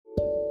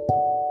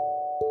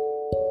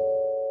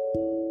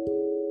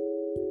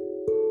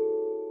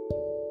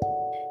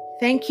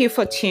Thank you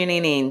for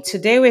tuning in.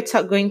 Today we're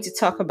going to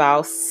talk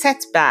about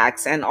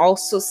setbacks and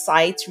also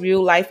cite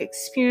real life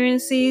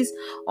experiences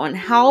on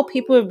how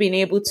people have been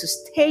able to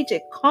stage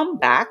a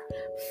comeback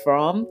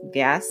from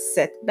their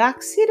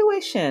setback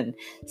situation.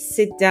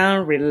 Sit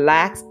down,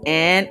 relax,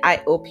 and I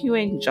hope you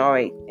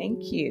enjoy.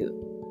 Thank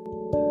you.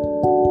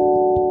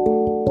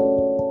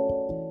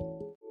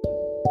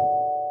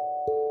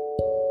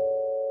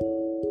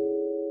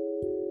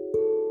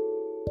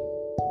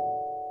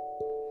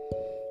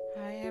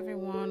 Hi,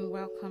 everyone.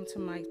 Welcome to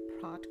my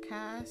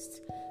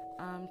podcast.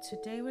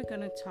 Today, we're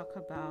going to talk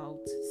about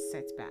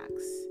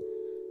setbacks.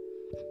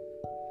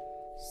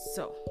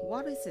 So,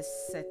 what is a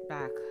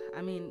setback?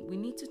 I mean, we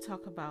need to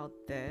talk about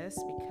this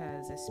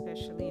because,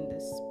 especially in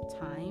this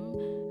time,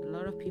 a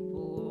lot of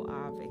people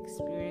have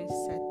experienced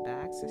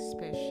setbacks,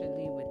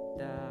 especially with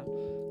the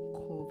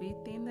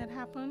COVID thing that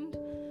happened.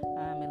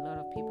 A lot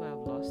of people have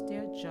lost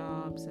their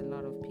jobs, a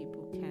lot of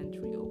people can't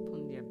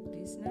reopen their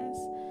business.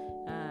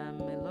 A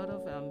lot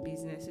of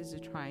businesses are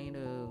trying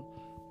to,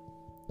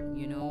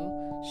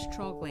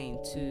 struggling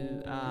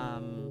to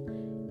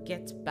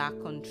get back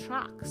on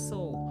track.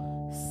 So,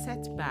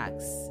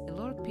 setbacks, a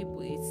lot of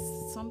people,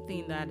 it's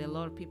something that a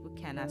lot of people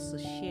can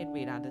associate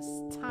with at this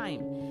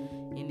time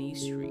in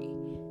history.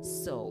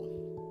 So,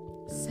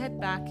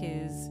 setback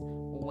is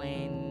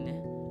when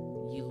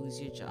you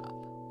lose your job,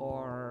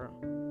 or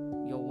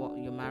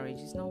your marriage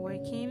is not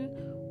working,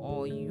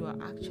 or you are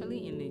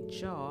actually in a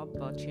job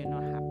but you're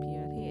not happy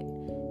at it.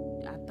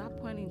 At that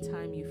point in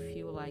time, you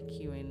feel like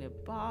you're in a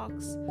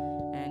box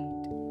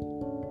and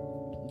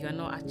you're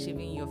not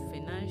achieving your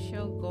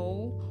financial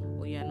goal,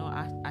 or you're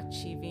not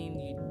achieving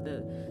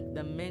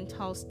the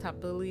mental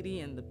stability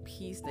and the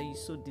peace that you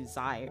so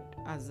desired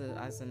as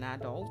an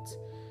adult.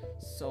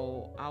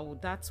 So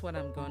that's what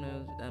I'm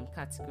gonna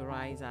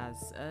categorize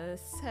as a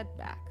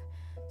setback.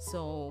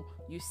 So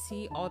you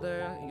see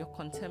your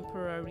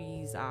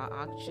contemporaries are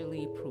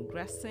actually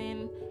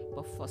progressing,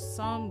 but for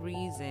some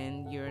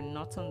reason you're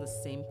not on the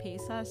same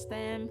pace as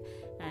them,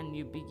 and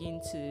you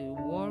begin to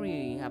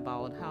worry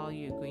about how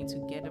you're going to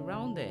get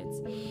around it.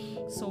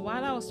 So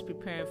while I was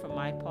preparing for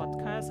my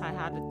podcast, I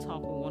had a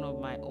talk with one of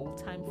my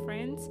old-time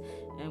friends,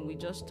 and we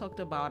just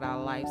talked about our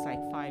lives like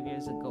 5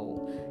 years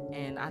ago.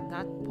 And at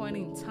that point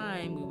in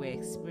time, we were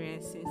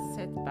experiencing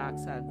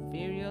setbacks at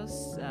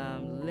various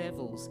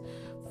levels.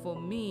 For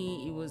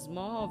me, it was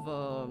more of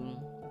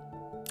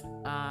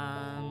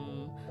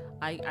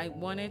I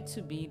wanted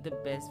to be the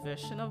best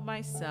version of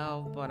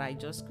myself, but I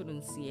just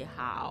couldn't see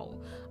how.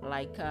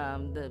 Like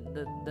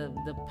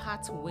the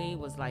pathway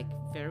was like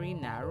very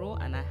narrow,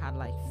 and I had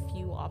like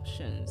few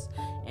options.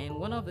 And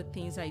one of the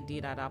things I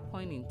did at that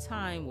point in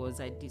time was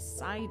I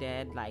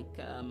decided I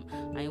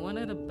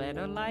wanted a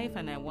better life,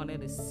 and I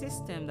wanted a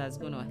system that's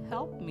going to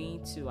help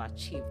me to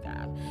achieve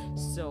that.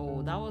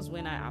 So that was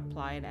when I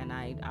applied, and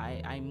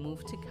I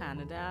moved to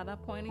Canada at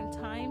that point in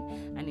time,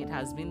 and it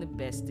has been the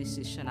best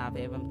decision I've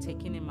ever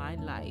taken in my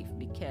life,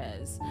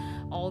 because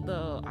all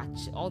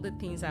the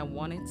things I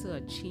wanted to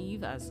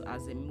achieve as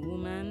a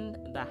woman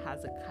that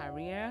has a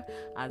career,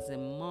 as a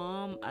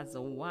mom, as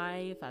a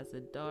wife, as a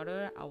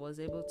daughter, I was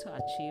able to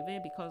achieve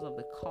it because of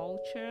the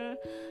culture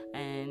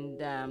and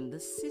the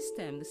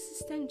system. The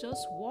system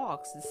just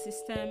works. The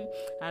system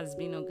has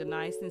been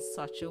organized in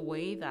such a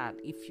way that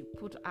if you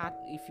put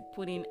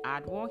in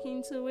hard work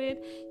into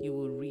it, you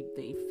will reap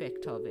the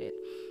effect of it.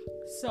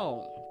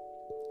 So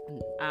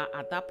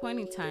at that point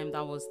in time,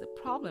 that was the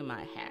problem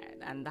I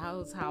had, and that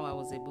was how I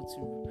was able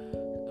to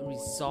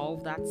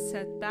resolve that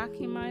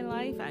setback in my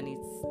life. And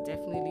it's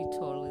definitely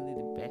totally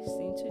the best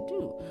thing to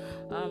do.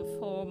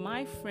 For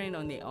my friend,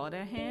 on the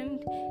other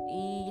hand,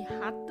 he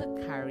had the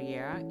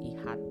career, he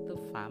had the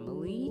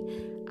family.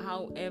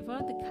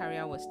 However, the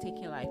career was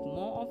taking like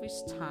more of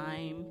his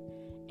time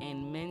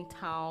and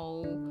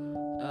mental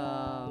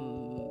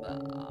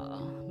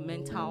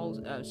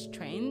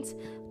strength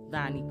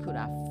than he could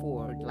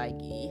afford. Like,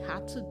 he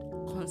had to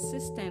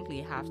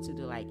consistently have to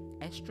do like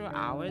extra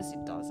hours he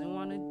doesn't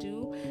want to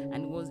do,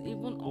 and it was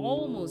even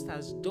almost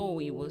as though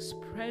he was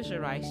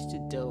pressurized to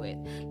do it.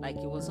 Like,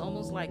 it was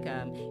almost like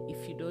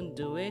if you don't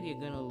do it, you're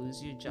gonna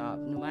lose your job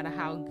no matter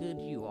how good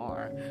you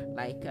are.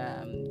 Like,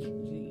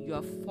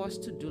 you're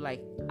forced to do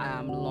like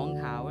long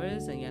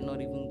hours, and you're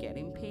not even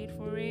getting paid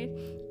for it.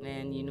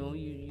 And you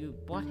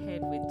butt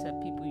head with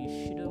people you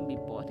shouldn't be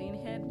butting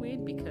head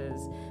with,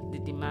 because the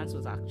demands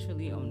was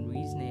actually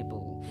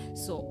unreasonable.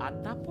 So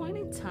at that point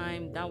in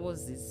time,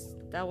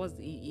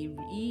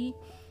 he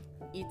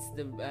it's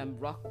the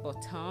rock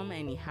bottom,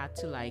 and he had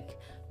to like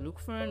look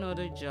for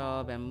another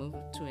job and move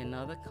to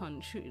another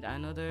country,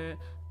 another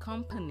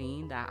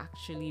company that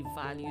actually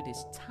valued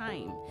his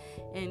time.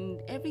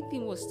 And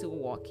everything was still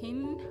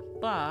working,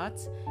 but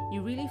he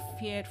really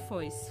feared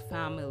for his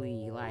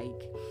family.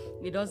 Like,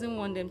 he doesn't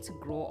want them to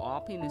grow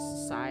up in a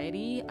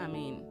society,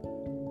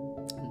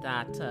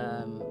 that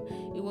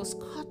it was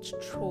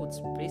cutthroat,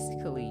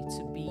 basically,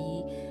 to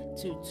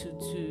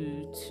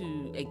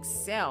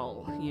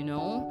excel.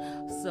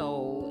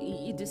 So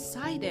he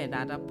decided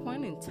at a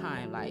point in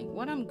time, like,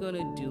 what I'm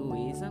gonna do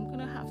is I'm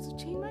gonna have to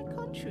change my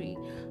country.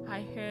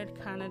 I heard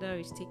Canada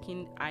is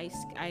taking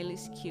highly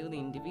skilled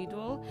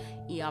individual.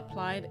 He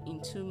applied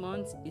in 2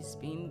 months.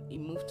 He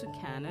moved to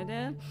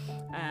Canada,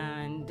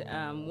 and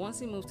once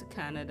he moved to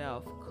Canada,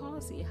 of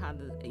course, he had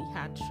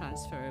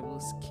transferable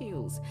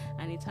skills,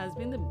 and it has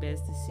been the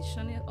best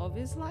decision of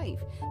his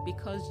life,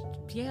 because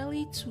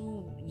barely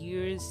 2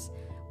 years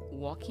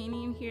walking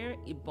in here,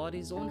 he bought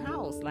his own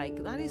house.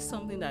 Like, that is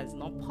something that is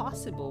not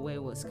possible where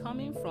it was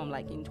coming from.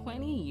 Like, in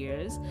 20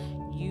 years,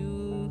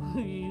 you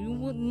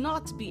would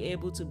not be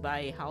able to buy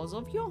a house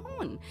of your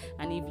own.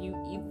 And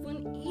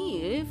even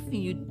if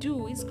you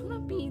do, it's gonna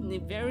be in a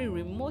very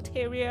remote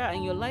area,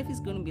 and your life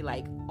is gonna be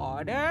like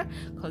harder,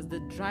 because the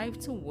drive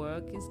to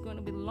work is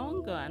gonna be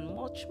longer and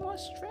much more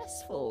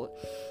stressful.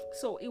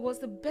 So it was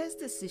the best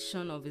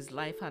decision of his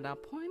life at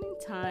that point in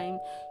time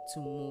to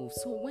move.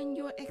 So when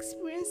you're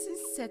experiencing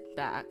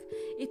setback,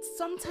 it's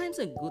sometimes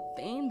a good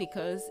thing,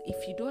 because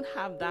if you don't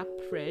have that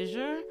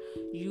pressure,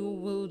 you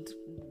will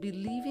be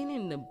living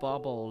in the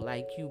bubble,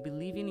 like you be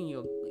living in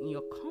your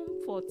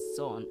comfort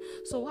zone.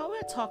 So while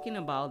we're talking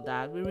about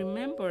that, we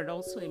remembered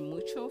also a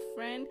mutual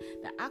friend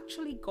that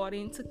actually got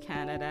into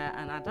Canada,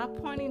 and at that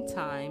point in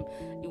time,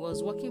 he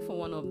was working for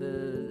one of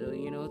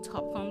the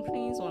top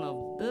companies, one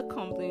of the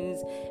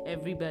companies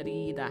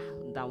everybody that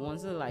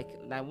wants in like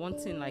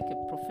a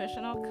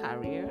professional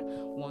career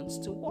wants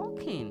to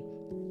work in.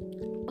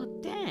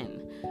 But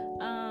then,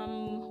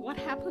 what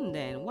happened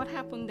then? What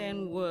happened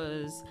then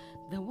was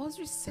there was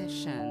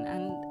recession,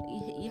 and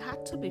he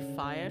had to be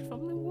fired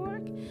from the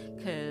work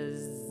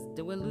because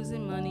they were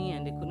losing money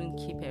and they couldn't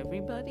keep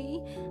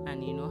everybody.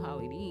 And you know how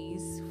it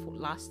is, for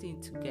last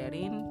thing to get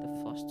in, the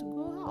first to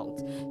go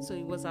out. So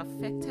he was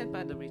affected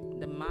by the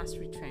mass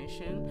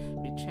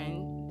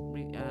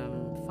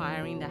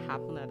firing that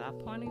happened at that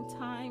point in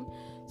time.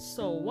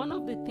 So one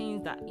of the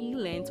things that he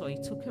learned, or he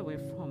took away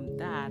from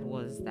that,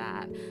 was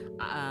that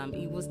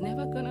he was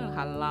never going to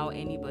allow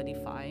anybody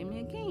fire him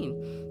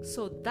again.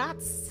 So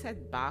that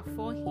setback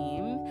for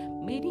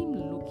him made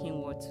him look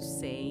inward to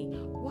say,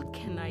 what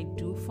can I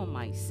do for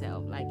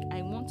myself? Like,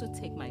 I want to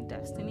take my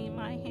destiny in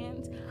my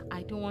hands.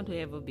 I don't want to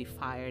ever be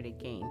fired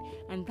again.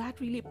 And that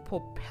really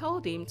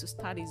propelled him to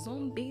start his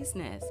own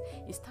business.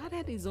 He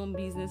started his own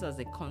business as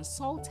a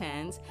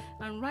consultant,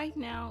 and right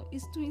now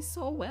he's doing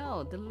so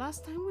well. The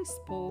last time we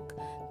spoke,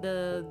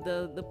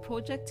 the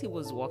project he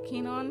was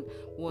working on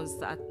was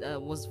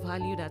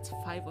valued at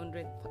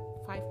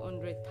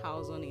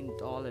 $500,000 in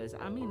dollars.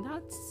 I mean,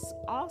 that's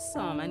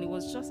awesome. And it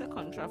was just a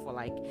contract for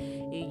like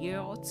a year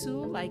or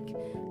two. Like,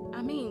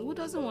 I mean, who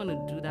doesn't want to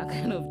do that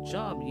kind of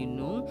job,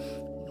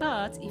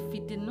 But if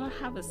he did not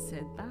have a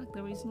setback,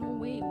 there is no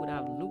way he would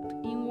have looked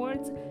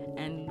inwards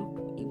and looked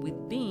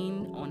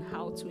within on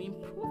how to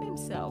improve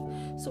himself.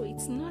 So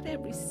it's not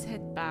every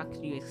setback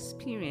you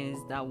experience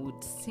that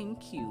would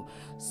sink you.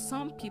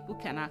 Some people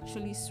can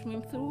actually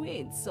swim through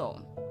it. So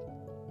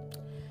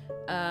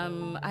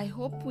I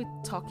hope we're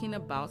talking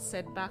about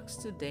setbacks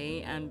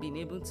today and being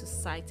able to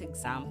cite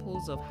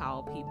examples of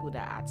how people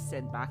that had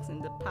setbacks in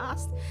the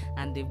past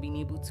and they've been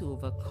able to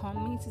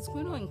overcome it. It's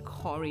going to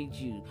encourage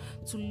you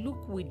to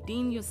look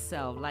within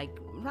yourself. Like,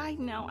 right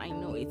now, I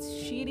know it's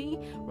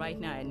shitty. Right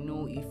now, I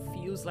know it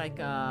feels like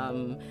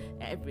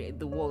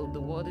the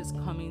world is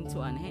coming to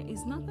an end.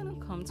 It's not going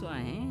to come to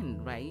an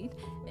end, right?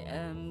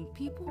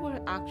 People were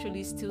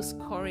actually still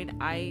scoring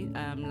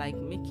like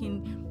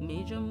making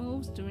major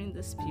moves during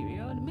this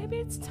period. Maybe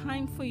it's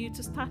time for you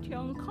to start your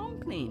own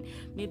company.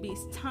 Maybe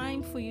it's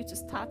time for you to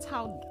start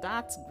out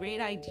that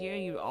great idea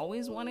you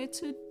always wanted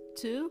to.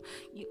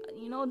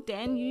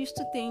 Then you used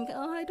to think,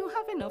 I don't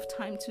have enough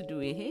time to do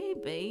it. Hey,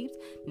 babes,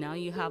 now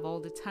you have all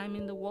the time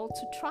in the world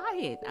to try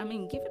it. I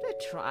mean, give it a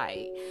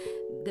try.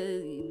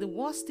 The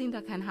worst thing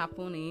that can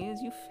happen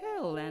is you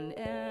fail, and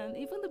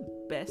even the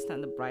best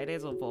and the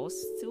brightest of us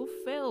still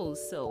fail.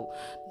 So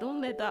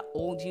don't let that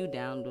hold you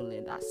down. Don't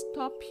let that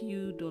stop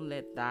you. Don't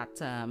let that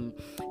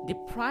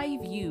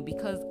deprive you,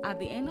 because at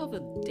the end of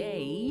the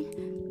day,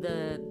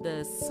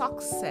 the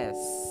success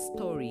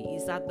story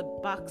is at the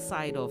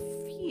backside of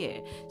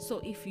fear.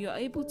 So if you're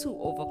able to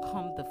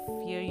overcome the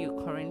fear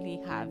you're currently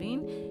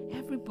having,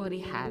 everybody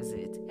has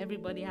it.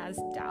 Everybody has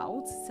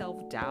doubt,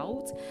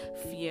 self-doubt,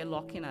 fear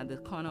lurking at the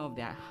corner of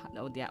their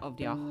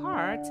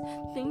heart,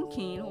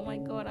 thinking, oh my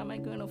God, am I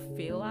going to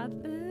fail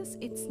at this?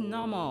 It's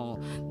normal.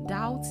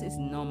 Doubt is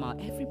normal.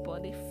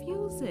 Everybody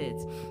feels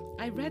it.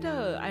 I read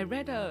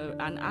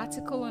an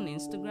article on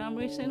Instagram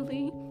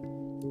recently.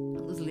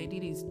 This lady,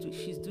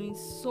 she's doing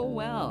so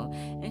well,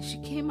 and she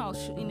came out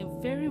in a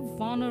very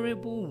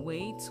vulnerable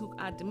way to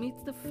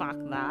admit the fact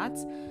that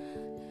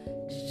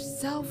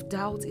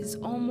self-doubt is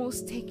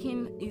almost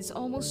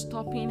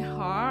stopping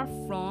her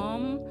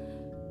from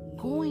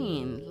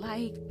going.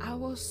 Like, I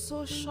was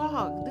so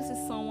shocked. This is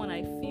someone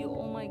I feel,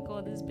 oh my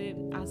God, this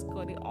babe has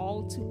got it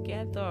all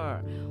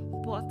together,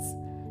 but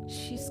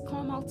she's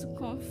come out to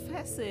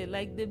confess it.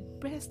 Like, the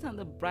best and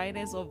the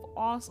brightest of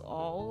us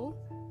all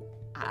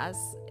has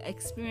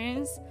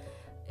experienced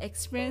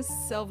experience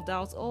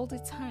self-doubt all the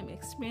time,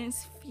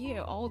 experience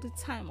fear all the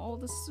time, all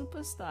the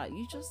superstar.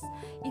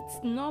 It's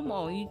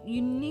normal.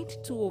 You need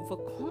to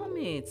overcome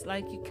it.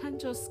 Like, you can't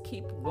just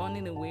keep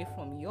running away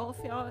from your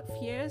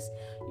fears.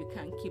 You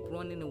can't keep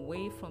running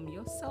away from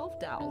your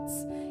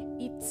self-doubts.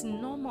 It's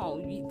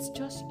normal. It's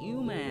just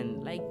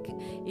human. Like,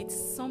 it's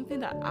something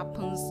that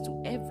happens to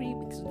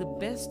the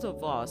best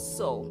of us.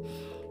 So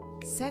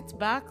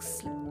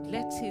setbacks,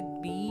 let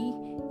it be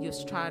your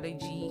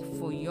strategy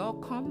for your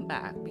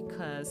comeback,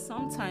 because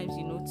sometimes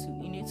you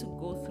need to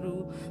go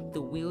through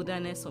the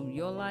wilderness of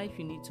your life.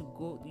 You need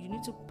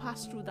to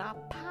pass through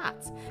that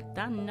path,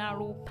 that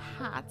narrow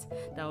path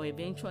that will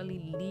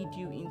eventually lead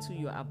you into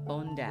your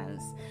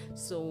abundance.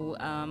 So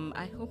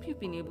I hope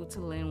you've been able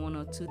to learn one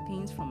or two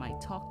things from my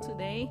talk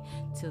today.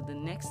 Till the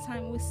next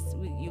time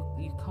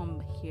you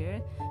come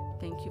here,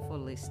 thank you for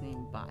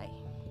listening. Bye.